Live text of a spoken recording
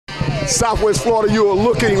Southwest Florida, you are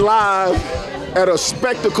looking live at a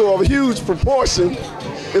spectacle of huge proportion.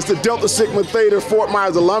 It's the Delta Sigma Theta Fort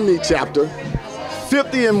Myers Alumni Chapter,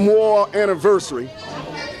 50 and more anniversary.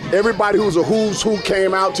 Everybody who's a who's who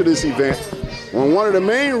came out to this event. And one of the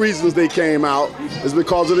main reasons they came out is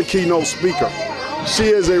because of the keynote speaker. She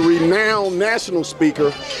is a renowned national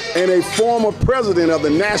speaker and a former president of the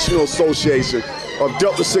National Association of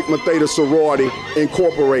Delta Sigma Theta Sorority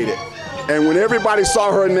Incorporated. And when everybody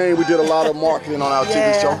saw her name, we did a lot of marketing on our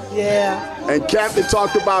TV show. Yeah. And Captain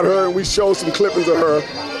talked about her, and we showed some clippings of her.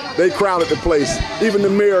 They crowded the place. Even the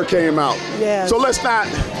mayor came out. Yeah. So let's not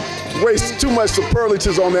waste too much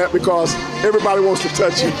superlatives on that because everybody wants to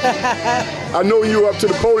touch you. I know you were up to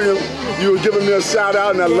the podium. You were giving me a shout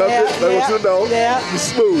out, and I loved it. I want you to know. You're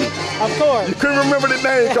smooth. Of course. You couldn't remember the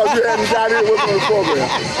name because you hadn't got it on the program.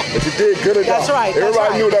 But you did good enough. That's right.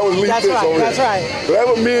 Everybody knew that was Lee Fitz over That's here. right. So that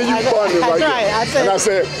was me and you partners right right. there. And I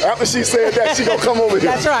said, after she said that, she gonna come over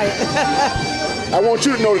here. That's right. I want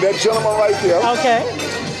you to know that gentleman right there. Okay.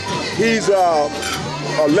 He's a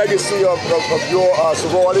legacy of your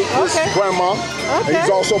sorority, his grandma. Okay. And he's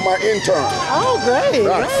also my intern. Oh, great,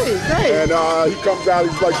 great. And he comes out,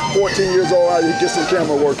 he's like 14 years old, he gets some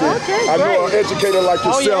camera work in. Okay, I know an educator like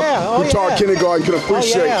yourself who taught kindergarten can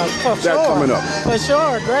appreciate that coming up. For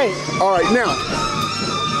sure, great. All right, now,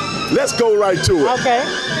 let's go right to it. Okay.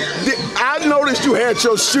 I noticed you had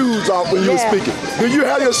your shoes off when you were speaking. Did you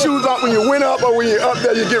have your shoes off when you went up, or when you're up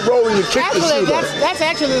there, you get rolling, you kick the shoes off? That's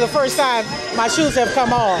actually the first time my shoes have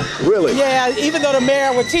come off. Really? Yeah, even though the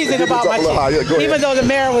mayor was teasing about my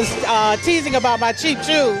teasing about my cheap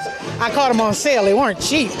shoes, I caught them on sale. They weren't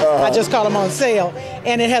cheap. I just caught them on sale.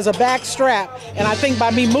 And it has a back strap. And I think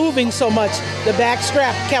by me moving so much, the back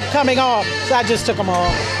strap kept coming off, so I just took them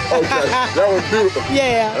off. Okay, that was beautiful.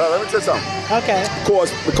 Yeah. Let me tell you something. Okay. Of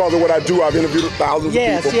course, because of what I do, I've interviewed thousands of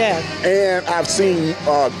people. Yes. And I've seen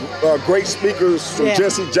great speakers from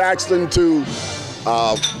Jesse Jackson to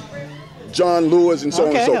John Lewis and so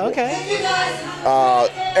on and so forth.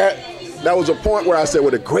 That was a point where I said,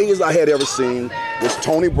 well, the greatest I had ever seen was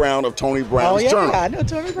Tony Brown of Tony Brown's Journal. I know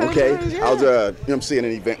Tony Brown. Okay, I was MC in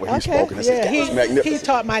an event where he spoke, and I said, that was magnificent. He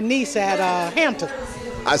taught my niece at Hampton.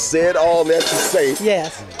 I said all that to say,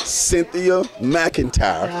 Cynthia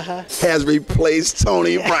McIntyre has replaced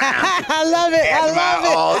Tony Brown. I love it. As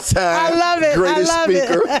my all-time greatest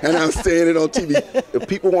speaker, and I'm saying it on TV. If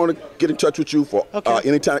people want to get in touch with you for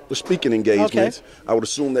any type of speaking engagements, I would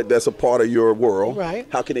assume that that's a part of your world. Right.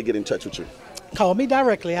 How can they get in touch with you? Call me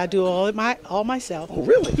directly. I do all myself. Oh,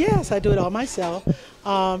 really? Yes, I do it all myself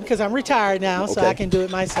because I'm retired now, so I can do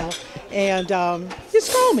it myself. And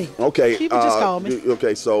just call me. Okay. People just call me.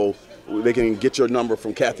 Okay, so they can get your number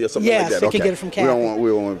from Kathy or something like that. Yes, they can get it from Kathy. We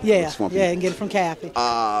don't want and get it from Kathy.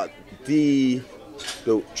 The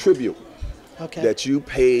tribute that you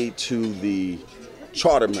paid to the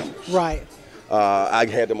charter members. Right. I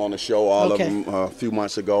had them on the show, all of them, a few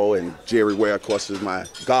months ago, and Jerry Ware, of course, is my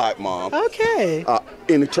godmom. Okay.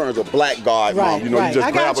 In terms of black godmom, you know, you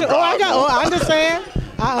just grab a godmom. I understand.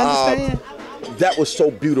 I understand. That was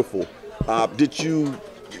so beautiful. Did you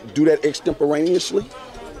do that extemporaneously?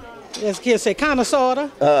 As kids say, kind of, sort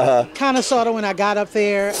of. Kind of, sort of, when I got up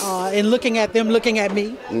there and looking at them, looking at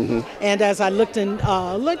me. And as I looked and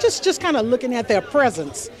just kind of looking at their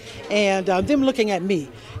presence and them looking at me.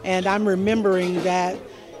 And I'm remembering that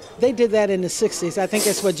they did that in the 60s. I think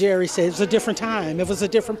that's what Jerry said. It was a different time. It was a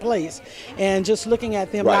different place. And just looking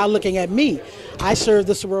at them now looking at me. I served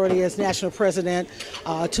the sorority as national president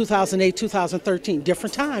 2008, 2013.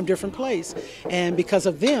 Different time, different place. And because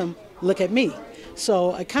of them, look at me.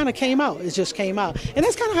 So it kind of came out. It just came out. And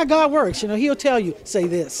that's kind of how God works. You know, he'll tell you, say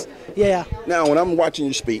this. Yeah. Now, when I'm watching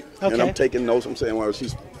you speak, and I'm taking notes, I'm saying, well,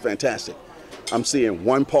 she's fantastic. I'm seeing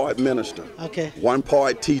one part minister, one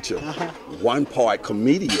part teacher, one part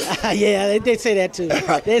comedian. Yeah, they say that too.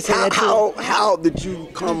 They say that too. How did you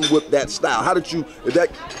come with that style? Did that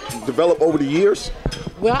develop over the years?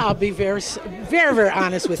 Well, I'll be very, very, very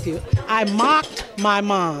honest with you. I mocked my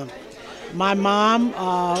mom. My mom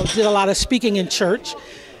did a lot of speaking in church.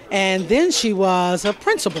 And then she was a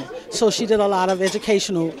principal. So she did a lot of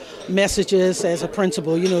educational messages as a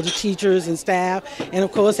principal, you know, to teachers and staff. And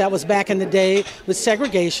of course, that was back in the day with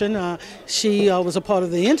segregation. She was a part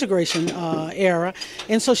of the integration era.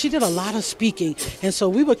 And so she did a lot of speaking. And so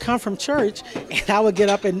we would come from church and I would get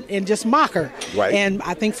up and just mock her. Right. And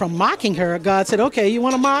I think from mocking her, God said, okay, you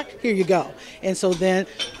want to mock? Here you go. And so then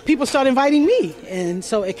people started inviting me. And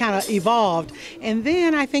so it kind of evolved. And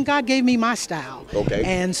then I think God gave me my style. Okay.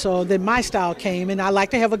 And so then my style came, and I like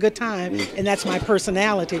to have a good time, and that's my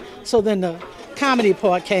personality. So then the comedy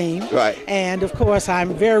part came. Right. And of course,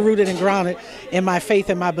 I'm very rooted and grounded in my faith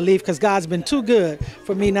and my belief, because God's been too good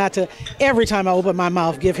for me not to, every time I open my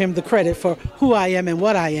mouth, give him the credit for who I am and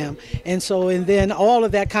what I am. And so, and then all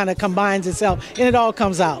of that kind of combines itself, and it all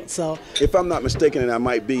comes out. So, if I'm not mistaken, and I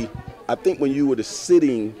might be, I think when you were the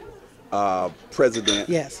sitting president,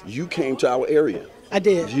 yes, you came to our area. I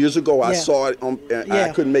did. Years ago, yeah. I saw it on, yeah.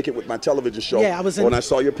 I couldn't make it with my television show. Yeah, I was in, when I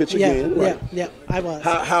saw your picture yeah, again. Right? Yeah, I was.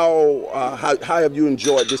 How have you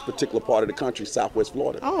enjoyed this particular part of the country, Southwest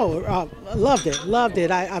Florida? Oh, loved it.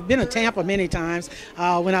 I've been to Tampa many times.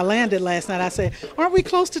 When I landed last night, I said, "Aren't we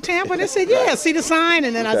close to Tampa?" And they said, "Yeah, see the sign?"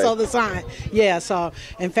 And then I saw the sign. Yeah, so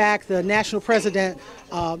in fact, the national president,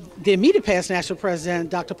 the immediate past national president,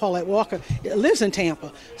 Dr. Paulette Walker, lives in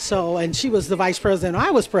Tampa. So, and she was the vice president. I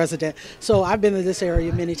was president. So I've been to this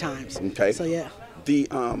area many times. Okay. So yeah. The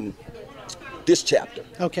this chapter.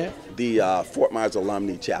 Okay. The Fort Myers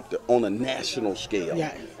alumni chapter on a national scale.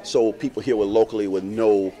 Yeah. So people here locally would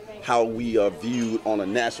know how we are viewed on a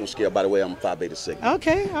national scale. By the way, I'm Phi Beta Sigma.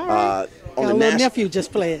 Okay. All right. On a little nephew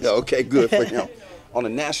just pledged. Okay, good for him. On a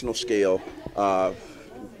national scale,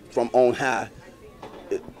 from on high,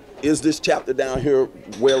 is this chapter down here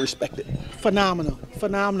well respected? Phenomenal.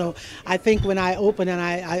 I think when I opened and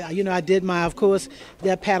I did my, of course,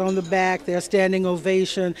 their pat on the back, their standing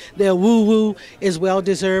ovation, their woo-woo is well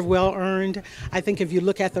deserved, well earned. I think if you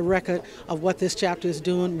look at the record of what this chapter is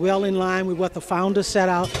doing, well in line with what the founders set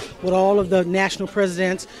out, with all of the national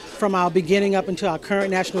presidents from our beginning up until our current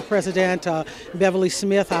national president, Beverly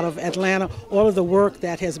Smith out of Atlanta, all of the work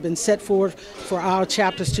that has been set forth for our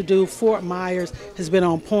chapters to do, Fort Myers has been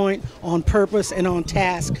on point, on purpose, and on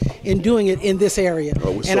task in doing it in this area.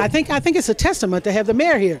 And I think it's a testament to have the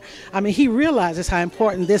mayor here. I mean, he realizes how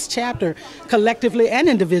important this chapter collectively and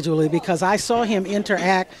individually, because I saw him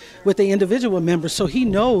interact with the individual members, so he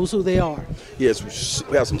knows who they are. Yes,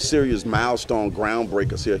 we have some serious milestone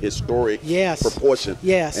groundbreakers here, historic proportion.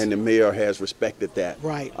 Yes. And the mayor has respected that.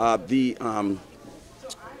 Right.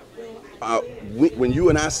 When you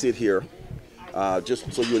and I sit here,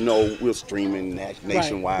 just so you know, we're streaming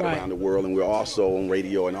nationwide around the world, and we're also on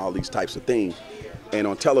radio and all these types of things, and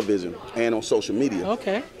on television and on social media.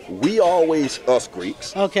 Okay. We always, us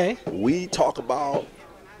Greeks, we talk about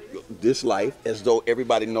this life as though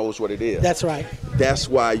everybody knows what it is. That's right. That's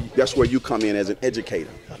where you come in as an educator.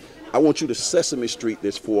 I want you to Sesame Street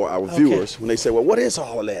this for our viewers when they say, well, what is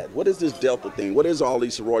all of that? What is this Delta thing? What is all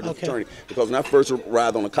these sorority fraternity? Because when I first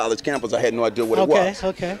arrived on a college campus, I had no idea what it was.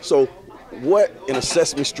 So what, in a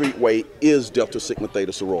Sesame Street way, is Delta Sigma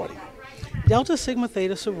Theta sorority? Delta Sigma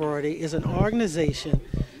Theta sorority is an organization,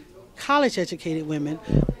 college-educated women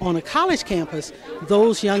on a college campus,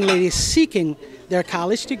 those young ladies seeking their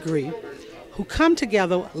college degree, who come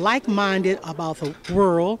together like-minded about the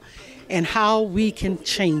world and how we can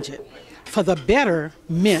change it for the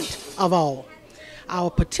betterment of all. Our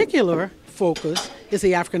particular focus is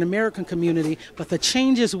the African American community, but the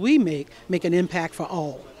changes we make an impact for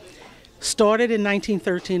all. Started in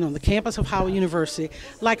 1913 on the campus of Howard University,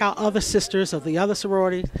 like our other sisters of the other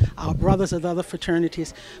sororities, our brothers of the other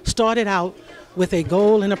fraternities, started out with a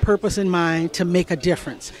goal and a purpose in mind to make a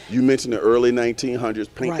difference. You mentioned the early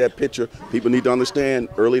 1900s. Paint that picture. People need to understand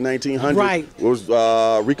early 1900s was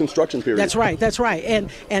Reconstruction period. That's right.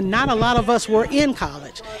 And not a lot of us were in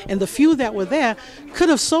college. And the few that were there could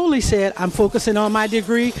have solely said, I'm focusing on my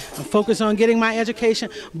degree, I'm focused on getting my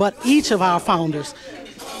education. But each of our founders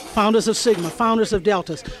of Sigma, founders of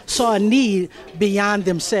Deltas, saw a need beyond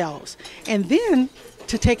themselves. And then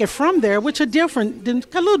to take it from there, which are different, a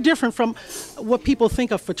little different from what people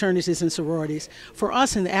think of fraternities and sororities. For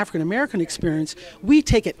us in the African American experience, we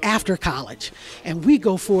take it after college, and we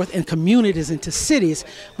go forth in communities, into cities,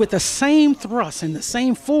 with the same thrust and the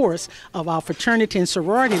same force of our fraternity and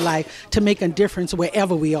sorority life to make a difference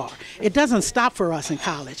wherever we are. It doesn't stop for us in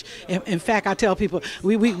college. In fact, I tell people,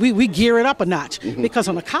 we gear it up a notch, because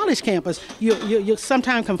on a college campus, you're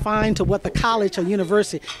sometimes confined to what the college or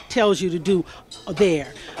university tells you to do there.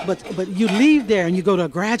 But you leave there and you go to a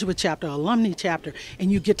graduate chapter, alumni chapter,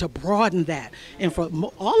 and you get to broaden that. And for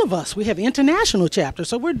all of us, we have international chapters,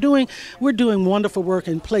 so we're doing wonderful work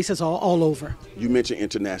in places all over. You mentioned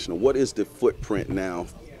international. What is the footprint now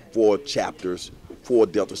for chapters for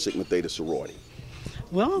Delta Sigma Theta sorority?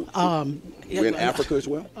 Well, We're in Africa as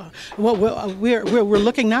well? We're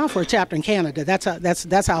looking now for a chapter in Canada.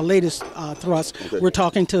 That's our latest thrust. Okay. We're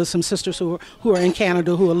talking to some sisters who are in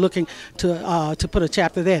Canada who are looking to put a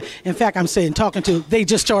chapter there. In fact, they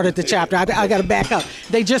just chartered the chapter. I got to back up.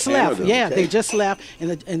 They just left. Yeah, okay. They just left,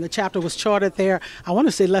 and the chapter was chartered there. I want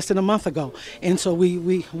to say less than a month ago, and so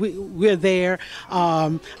we're there.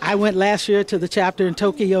 I went last year to the chapter in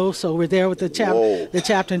Tokyo, so we're there with the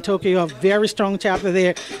chapter in Tokyo. A very strong chapter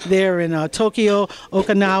there in Tokyo,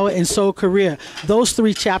 Okinawa, and Seoul, Korea. Those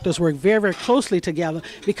 3 chapters work very, very closely together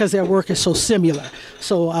because their work is so similar.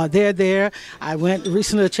 So they're there. I went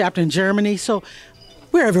recently to a chapter in Germany. So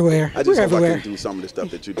we're everywhere. I just hope I can do some of the stuff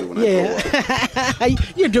that you do when I grow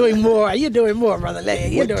up. You're doing more. You're doing more, Brother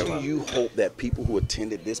Larry. What do you hope that people who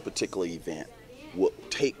attended this particular event will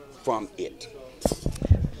take from it?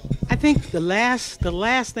 I think the last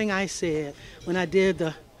thing I said when I did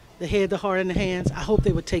the head, the heart, and the hands, I hope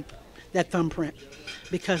they would take that thumbprint,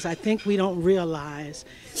 because I think we don't realize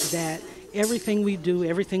that everything we do,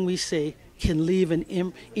 everything we say can leave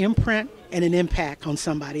an imprint and an impact on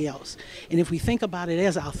somebody else. And if we think about it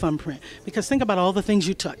as our thumbprint, because think about all the things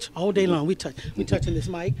you touch all day long. We touching this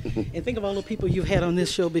mic, and think of all the people you've had on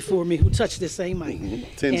this show before me who touched this same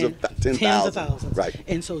mic. Tens of thousands. Right.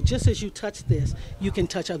 And so just as you touch this, you can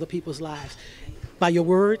touch other people's lives by your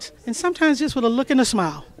words, and sometimes just with a look and a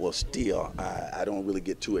smile. Well, still, I don't really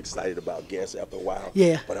get too excited about guests after a while.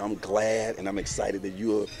 Yeah. But I'm glad and I'm excited that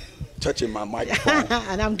you're touching my microphone.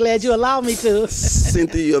 And I'm glad you allowed me to.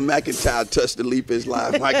 Cynthia McIntyre touched the Leap Is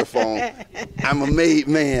Live microphone. I'm a made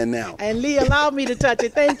man now. And Lee allowed me to touch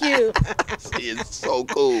it. Thank you. It's so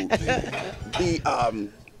cool.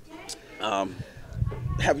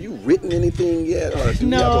 Have you written anything yet, or do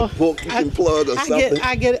you have a book you can plug or something?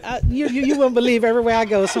 You wouldn't believe everywhere I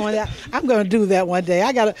go. So I'm going to do that one day.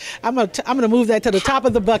 I'm going to move that to the top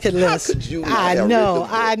of the bucket list. How could you not have written the book?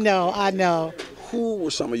 I know. Who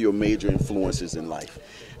were some of your major influences in life?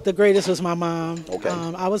 The greatest was my mom. Okay.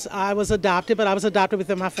 I was adopted, but I was adopted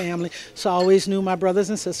within my family. So I always knew my brothers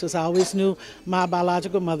and sisters. I always knew my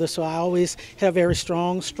biological mother. So I always had a very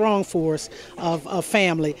strong force of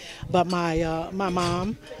family. But my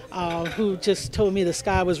mom, who just told me the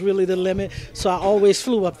sky was really the limit. So I always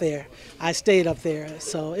flew up there. I stayed up there.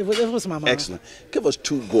 So it was my mom. Excellent. Give us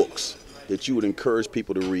 2 books that you would encourage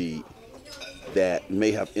people to read that may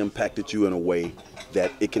have impacted you in a way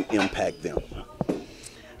that it can impact them.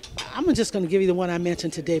 I'm just going to give you the one I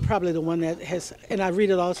mentioned today, probably the one that has, and I read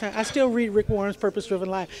it all the time. I still read Rick Warren's Purpose Driven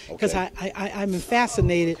Life because I'm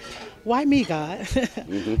fascinated. Why me, God?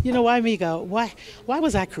 You know, why me, God? Why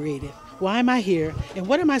was I created? Why am I here? And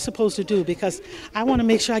what am I supposed to do? Because I want to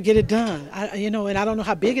make sure I get it done. And I don't know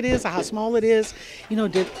how big it is or how small it is. You know,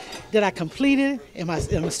 did I complete it? Am I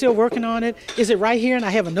still working on it? Is it right here and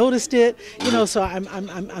I haven't noticed it? You know, so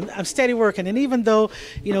I'm steady working. And even though,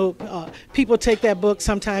 you know, people take that book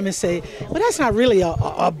sometime and say, well, that's not really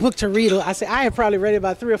a book to read. I say I have probably read it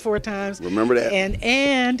about 3 or 4 times. Remember that?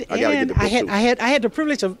 And I had the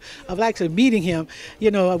privilege of actually meeting him.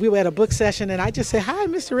 You know, we were at a book session and I just said, hi,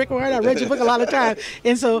 Mr. Rick Warren. I read your book a lot of times.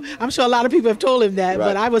 And so I'm sure a lot of people have told him that,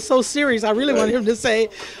 but I was so serious. I really wanted him to say,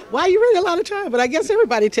 why you read a lot of time? But I guess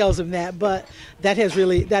everybody tells him that, but that is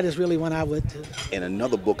really one I would do. And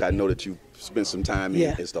another book I know that you spent some time in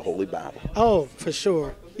is the Holy Bible. Oh, for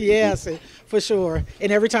sure. Yes, for sure.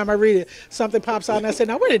 And every time I read it, something pops out and I say,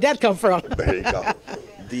 now where did that come from? There you go.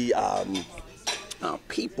 The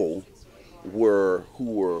people who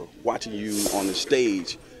were watching you on the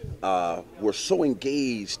stage were so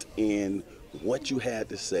engaged in what you had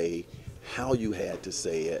to say, how you had to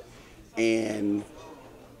say it, and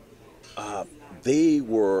they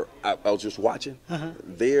were, I was just watching,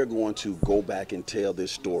 they're going to go back and tell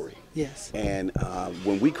this story. Yes. And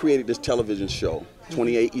when we created this television show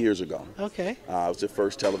 28 years ago, it was the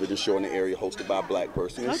first television show in the area hosted by a black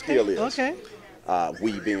person, and still is. Okay.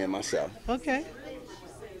 We being myself. Okay.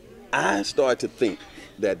 I started to think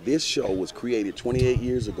that this show was created 28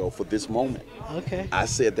 years ago for this moment. Okay. I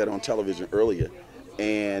said that on television earlier,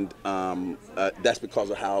 and that's because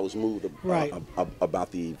of how I was moved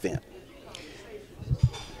about the event.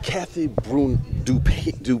 Kathy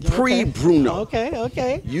Dupree Bruno.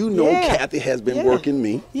 Okay. You know, Kathy has been working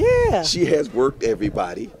me. Yeah. She has worked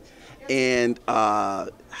everybody. And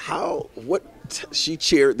she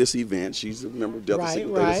chaired this event. She's a member of Delta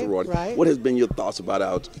Sigma Theta sorority. Right. What has been your thoughts about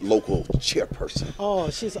our local chairperson? Oh,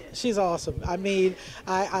 she's awesome. I mean,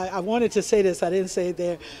 I wanted to say this. I didn't say it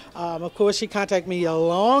there. Of course, she contacted me a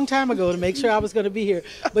long time ago to make sure I was going to be here.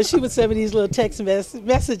 But she would send me these little text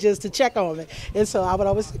messages to check on me. And so I would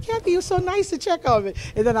always say, Kathy, you're so nice to check on me.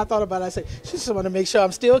 And then I thought about it. I said, she just want to make sure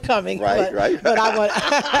I'm still coming. Right. But I want.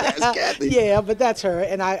 That's Kathy. Yeah, but that's her.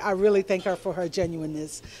 And I really thank her for her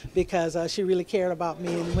genuineness, because she really cared about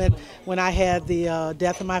me. And when I had the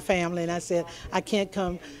death of my family and I said, I can't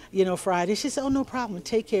come, Friday, she said, oh, no problem.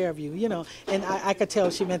 Take care of you, And I could tell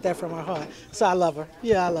she meant that from her heart. So I love her.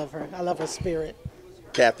 Yeah, I love her. I love her spirit.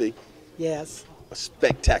 Kathy. Yes. A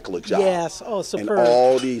spectacular job. Yes. Oh, superb. And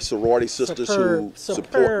all the sorority sisters who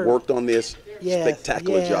worked on this. Yes,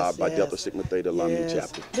 spectacular job by Delta Sigma Theta Alumni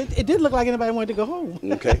Chapter. It did look like anybody wanted to go home.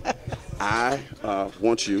 Okay. I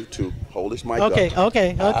want you to hold this mic up.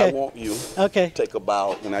 Okay. I want you to take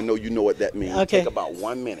about, and I know you know what that means, take about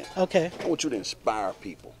 1 minute. Okay. I want you to inspire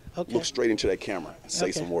people. Okay. Look straight into that camera and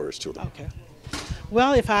say some words to them. Okay.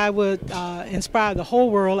 Well, if I would inspire the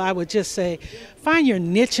whole world, I would just say, find your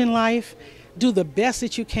niche in life. Do the best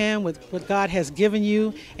that you can with what God has given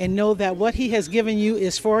you, and know that what He has given you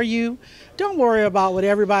is for you. Don't worry about what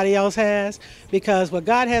everybody else has, because what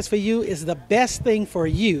God has for you is the best thing for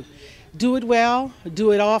you. Do it well,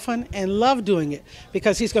 do it often, and love doing it,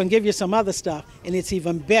 because He's going to give you some other stuff, and it's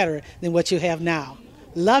even better than what you have now.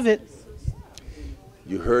 Love it.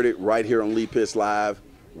 You heard it right here on Lepis Live.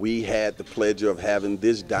 We had the pleasure of having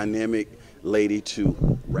this dynamic lady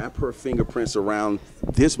to wrap her fingerprints around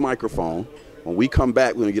this microphone. When we come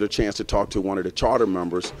back, we're going to get a chance to talk to one of the charter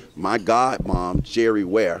members, my godmom, Jerry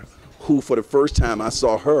Ware, who for the first time I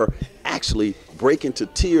saw her actually break into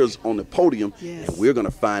tears on the podium. Yes. And we're going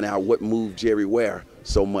to find out what moved Jerry Ware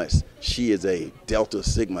so much. She is a Delta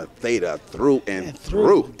Sigma Theta through and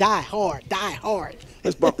through. Die hard, die hard.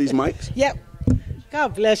 Let's bump these mics. Yep.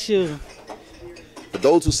 God bless you. For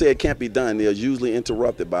those who say it can't be done, they're usually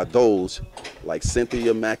interrupted by those like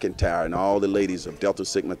Cynthia McIntyre and all the ladies of Delta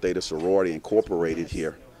Sigma Theta Sorority Incorporated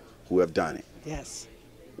here who have done it. Yes.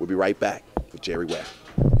 We'll be right back with Jerry Ware.